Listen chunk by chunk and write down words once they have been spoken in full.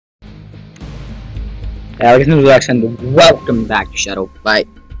Alex and welcome back to Shadow Fight.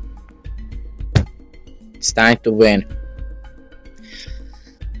 It's time to win.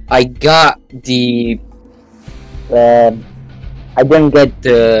 I got the. I didn't get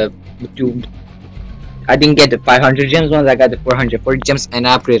the. I didn't get the 500 gems ones. I got the 440 gems, and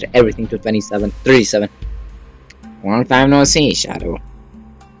I upgraded everything to 37. Long time no see, Shadow.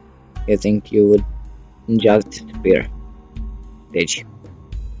 You think you would just appear? Did you?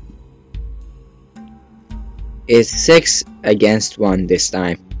 It's 6 against 1 this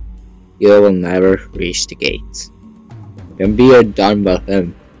time. You will never reach the gates. When we are done with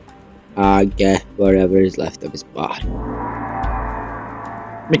him, I'll get whatever is left of his body.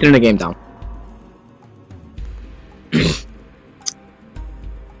 Let me turn the game down.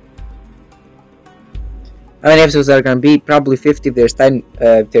 How many episodes are gonna be? Probably 50 if there's time.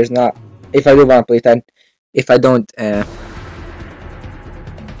 If there's not, if I do wanna play 10. If I don't,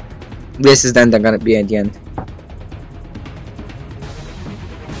 this is then they're gonna be at the end.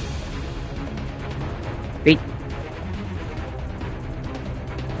 Wait.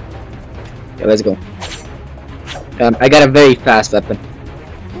 Yeah, let's go. I got a very fast weapon.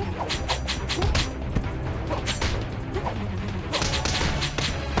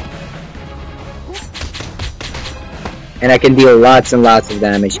 And I can deal lots and lots of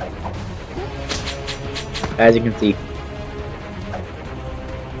damage. As you can see.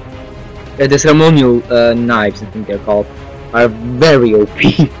 The ceremonial knives, I think they're called, are very OP.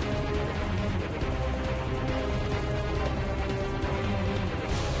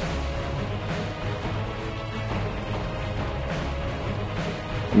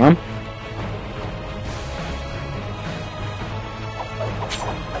 Come on.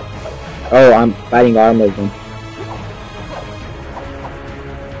 Oh, I'm fighting armored then.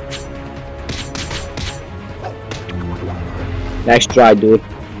 Nice try, dude.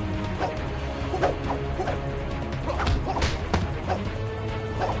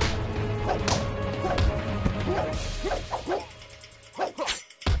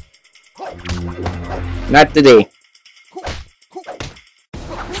 Not today.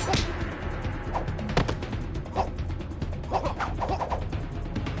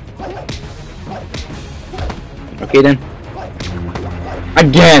 Okay then.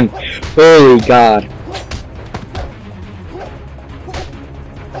 Again! Holy god.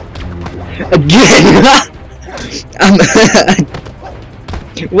 Again!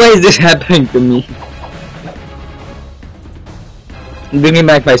 Why is this happening to me? Bringing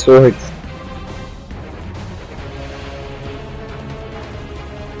back my swords.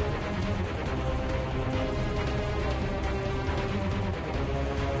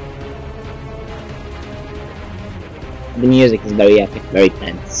 The music is very epic, very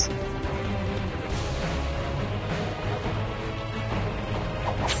tense.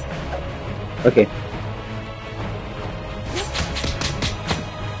 Okay.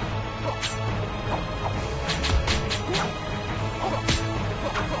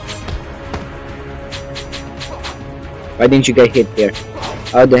 Why didn't you get hit here?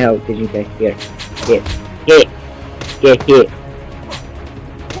 How the hell did you get here? Hit.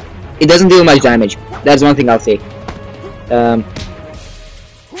 It doesn't deal much damage. That's one thing I'll say.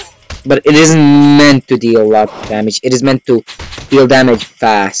 But it isn't meant to deal a lot of damage. It is meant to deal damage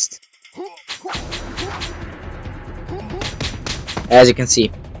fast. As you can see,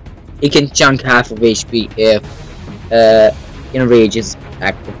 it can chunk half of HP if Enrage is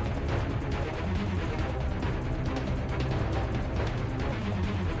active.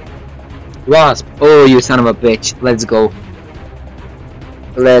 Wasp! Oh, you son of a bitch! Let's go.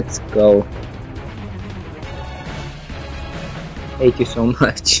 Let's go. Thank you so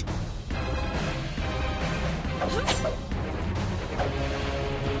much.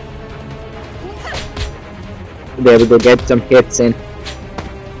 There we go, get some hits in.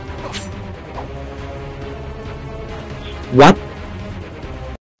 What?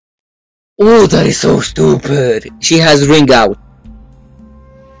 Oh, that is so stupid. She has ring out.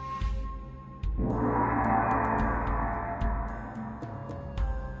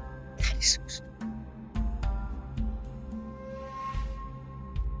 That is so stupid.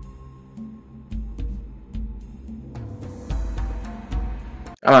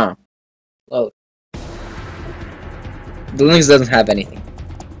 Come on. Load. The Lynx doesn't have anything.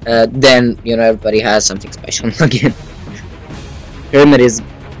 Then, you know, everybody has something special again. Pyramid is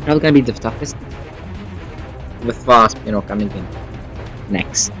probably gonna be the toughest. With Wasp, you know, coming in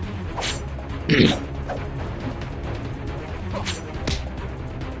next.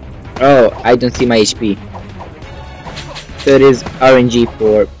 Oh, I don't see my HP. So it is RNG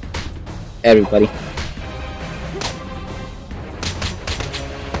for everybody.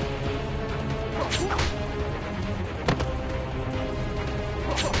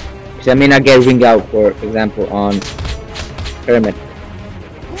 So I may not get ring out, for example, on pyramid.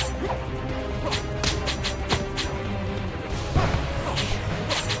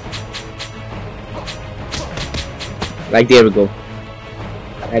 Like, there we go.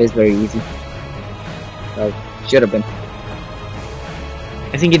 That is very easy. Well, should have been.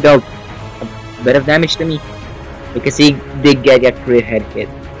 I think it dealt a bit of damage to me, because he did get a crit head hit.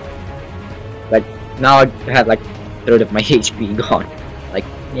 But now I had like a third of my HP gone. Like,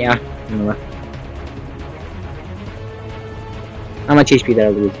 yeah, you know what? How much HP did I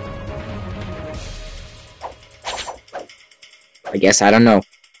lose? I guess I don't know.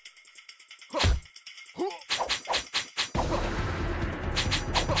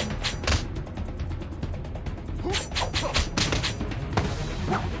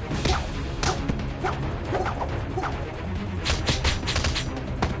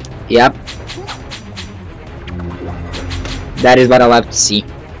 Yep. That is what I love to see.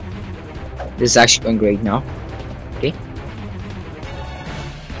 This is actually going great now. Okay.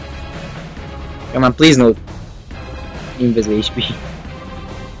 Come on, please no invisible HP.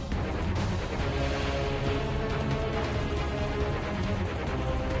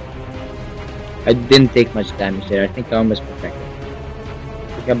 I didn't take much damage there. I think I almost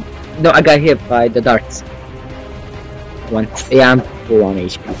protected. No, I got hit by the darts. Once. Yeah, I'm full on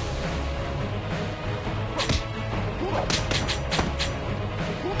HP.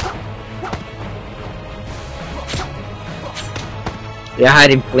 Yeah, I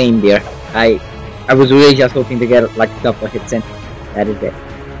had him flame there. I was really just hoping to get like a couple hits in. That is it.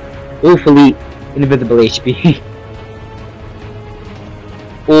 Hopefully, invisible HP.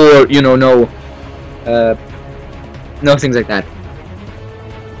 Or, you know, no things like that.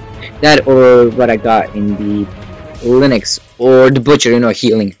 That or what I got in the Linux, or the Butcher, you know,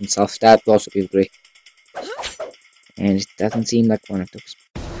 healing himself. That would also be great. And it doesn't seem like one of those.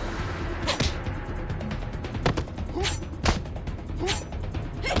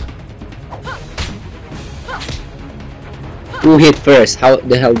 Who hit first? How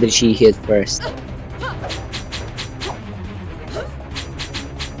the hell did she hit first?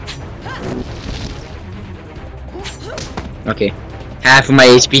 Okay. Half of my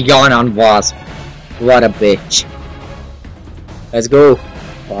HP gone on Wasp. What a bitch. Let's go.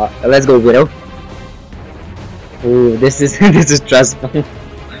 Let's go, Widow. Ooh, this is this is stressful.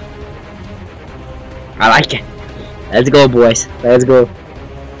 I like it. Let's go, boys. Let's go.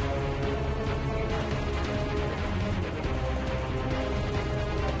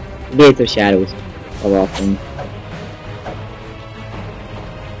 Gates of Shadows of all things.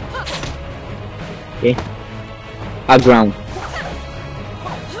 Okay. High ground.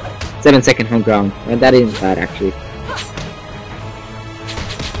 7-second home ground. And that isn't bad actually.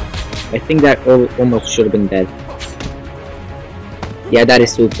 I think that almost should have been dead. Yeah, that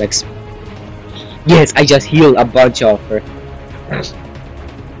is suplex. Yes, I just healed a bunch of her.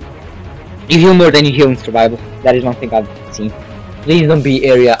 You heal more than you heal in survival. That is one thing I've seen. Please don't be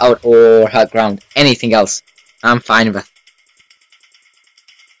area out or high ground. Anything else, I'm fine with.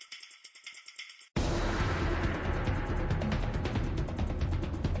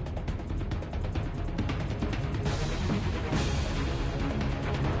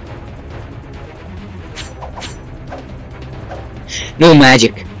 No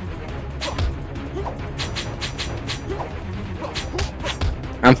magic.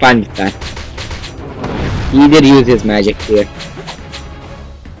 I'm fine with that. He did use his magic here.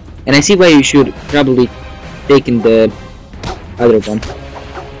 And I see why you should probably take in the other one.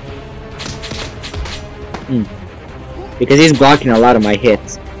 Because he's blocking a lot of my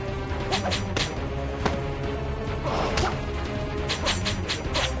hits.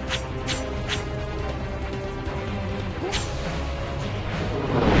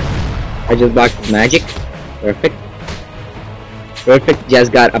 I just blocked his magic. Perfect. Perfect.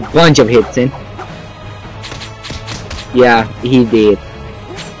 Just got a bunch of hits in. Yeah, he did.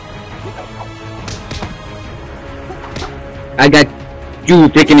 I got 2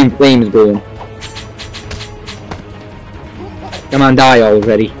 thickening flames going. Come on, die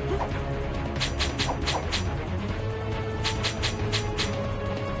already.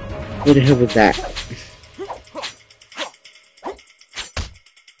 What the hell was that?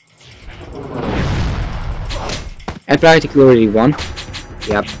 I practically already won.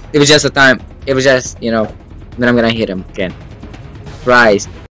 Yep. It was just a time. It was just, you know, then I'm gonna hit him again. Prize.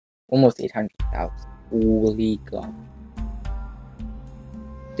 Almost 800,000. Holy god.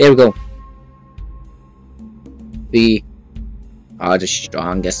 There we go. We are the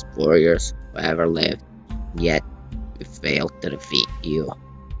strongest warriors who ever lived. Yet, we failed to defeat you.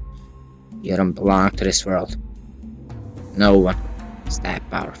 You don't belong to this world. No one is that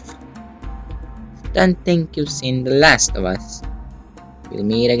powerful. Don't think you've seen The Last of Us. We'll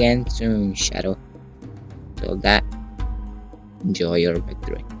meet again soon, Shadow. Till that, enjoy your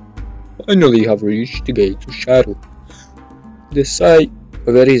victory. Finally have reached the gates of Shadow. The sight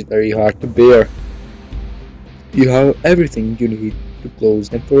of it is very hard to bear. You have everything you need to close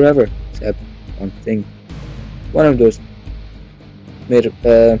them forever, except one thing. One of those made of,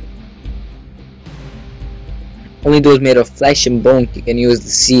 only those made of flesh and bone can use the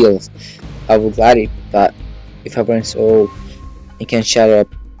seals. I would gladly, but if I weren't so it can shatter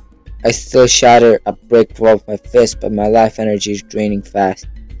up. I still shatter a brick wall with my fist, but my life energy is draining fast.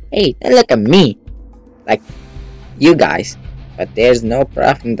 Hey, don't look at me like you guys. But there's no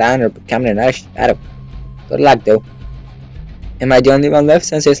profit in down or becoming another shadow. Good luck though. Am I the only one left?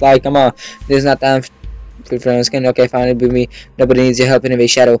 Sensei's like, come on, there's not time for friends. Can okay, fine, it'll be me. Nobody needs your help anyway,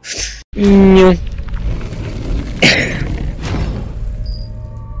 Shadow.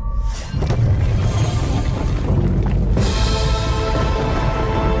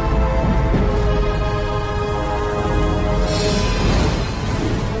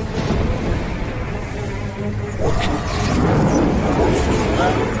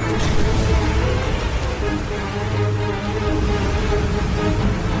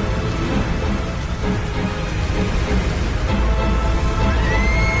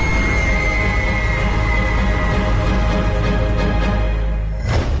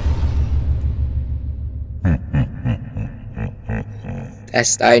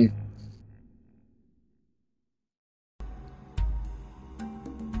 That's fine.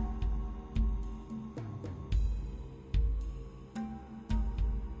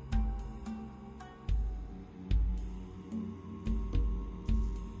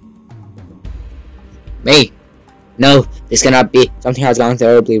 Me? No, this cannot be. Something has gone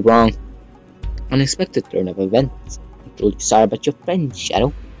terribly wrong. Unexpected turn of events. I'm truly sorry about your friend,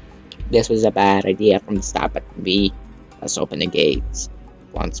 Shadow. This was a bad idea from the start, but let's open the gates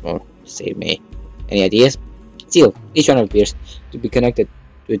once more to save me. Any ideas? Seal. Each one appears to be connected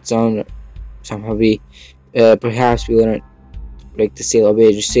to its own. Somehow perhaps we learn to break the seal. Obey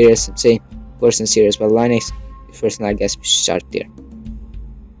your serious and say, person serious. But Linux, first, I guess we should start there.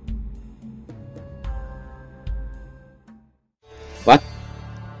 What?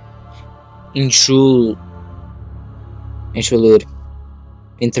 Interlude.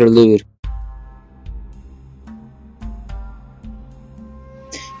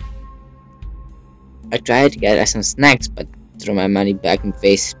 I tried to get us some snacks, but threw my money back in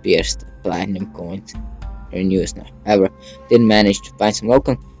face pierced platinum coins. They're in use now. However, didn't manage to find some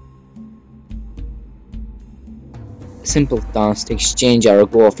local simpletons to exchange our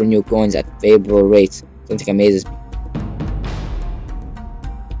gold for new coins at favorable rates. Something amazes me.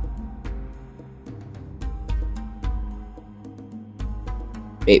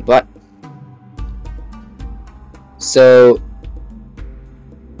 Wait, what? So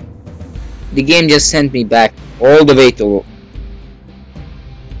the game just sent me back all the way to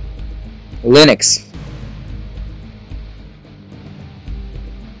Linux.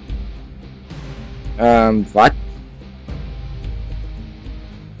 What?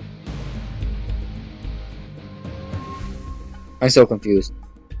 I'm so confused.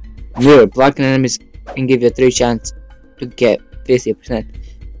 Mirror, block enemies and give you a 3 chance to get 50%.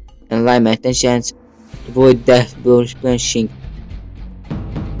 And alignment 10 chance to avoid death blanching.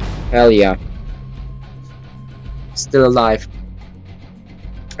 Hell yeah. Still alive.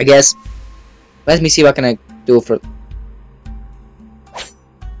 I guess. Let me see what can I do for.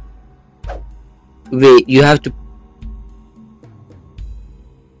 Wait, you have to.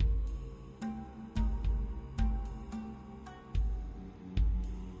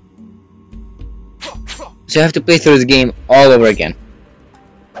 So you have to play through the game all over again.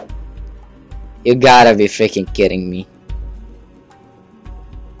 You gotta be freaking kidding me.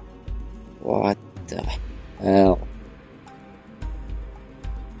 What the hell?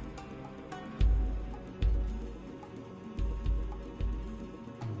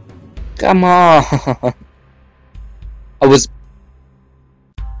 Come on! I was.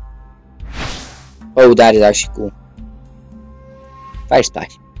 Oh, that is actually cool. Fire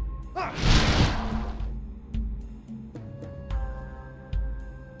splash.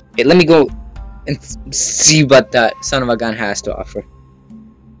 Okay, let me go and see what that son of a gun has to offer.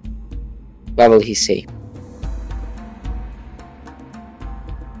 What will he say?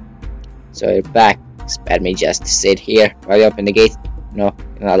 So you're back. Expect me just to sit here while you open the gate? No,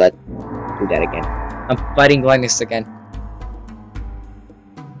 I'll let do that again. I'm fighting Linux again.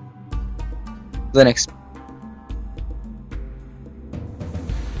 Linux.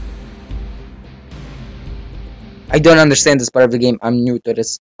 I don't understand this part of the game. I'm new to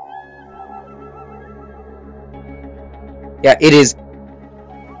this. Yeah, it is.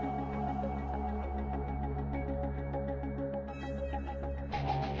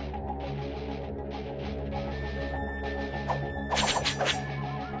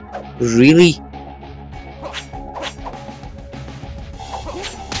 Really?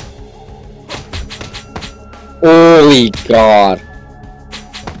 Holy god.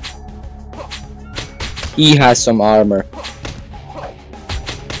 He has some armor.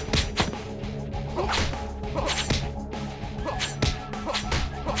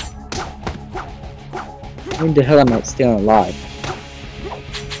 When the hell am I still alive?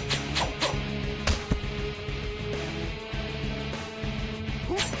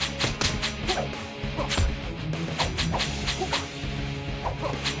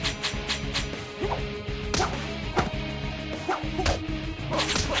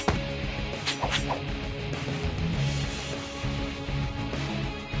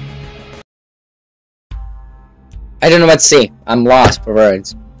 I don't know what to say. I'm lost for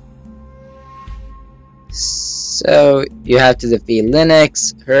words. So you have to defeat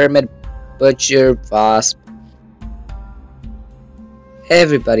Linux, Hermit, Butcher, Wasp,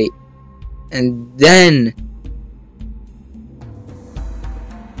 everybody, and then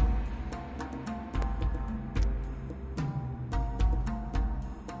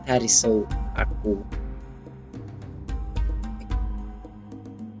that is so cool.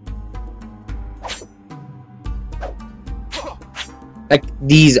 Like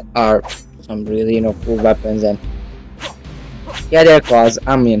these are some really cool weapons, and yeah, they're claws.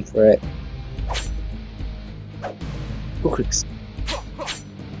 I'm in for it. Cooks.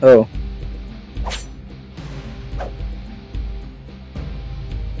 Oh.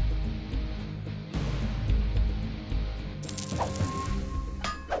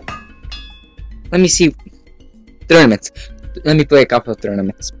 Let me see tournaments. Let me play a couple of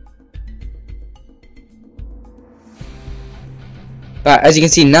tournaments. But as you can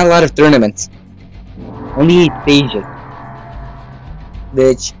see, not a lot of tournaments. Only 8 pages.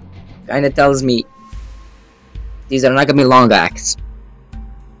 Which kinda tells me these are not gonna be long acts.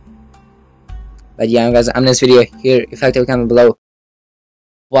 But yeah, guys, I'm in this video here. Effective comment below.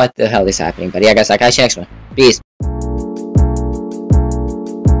 What the hell is happening? But yeah, guys, I'll catch you next one. Peace.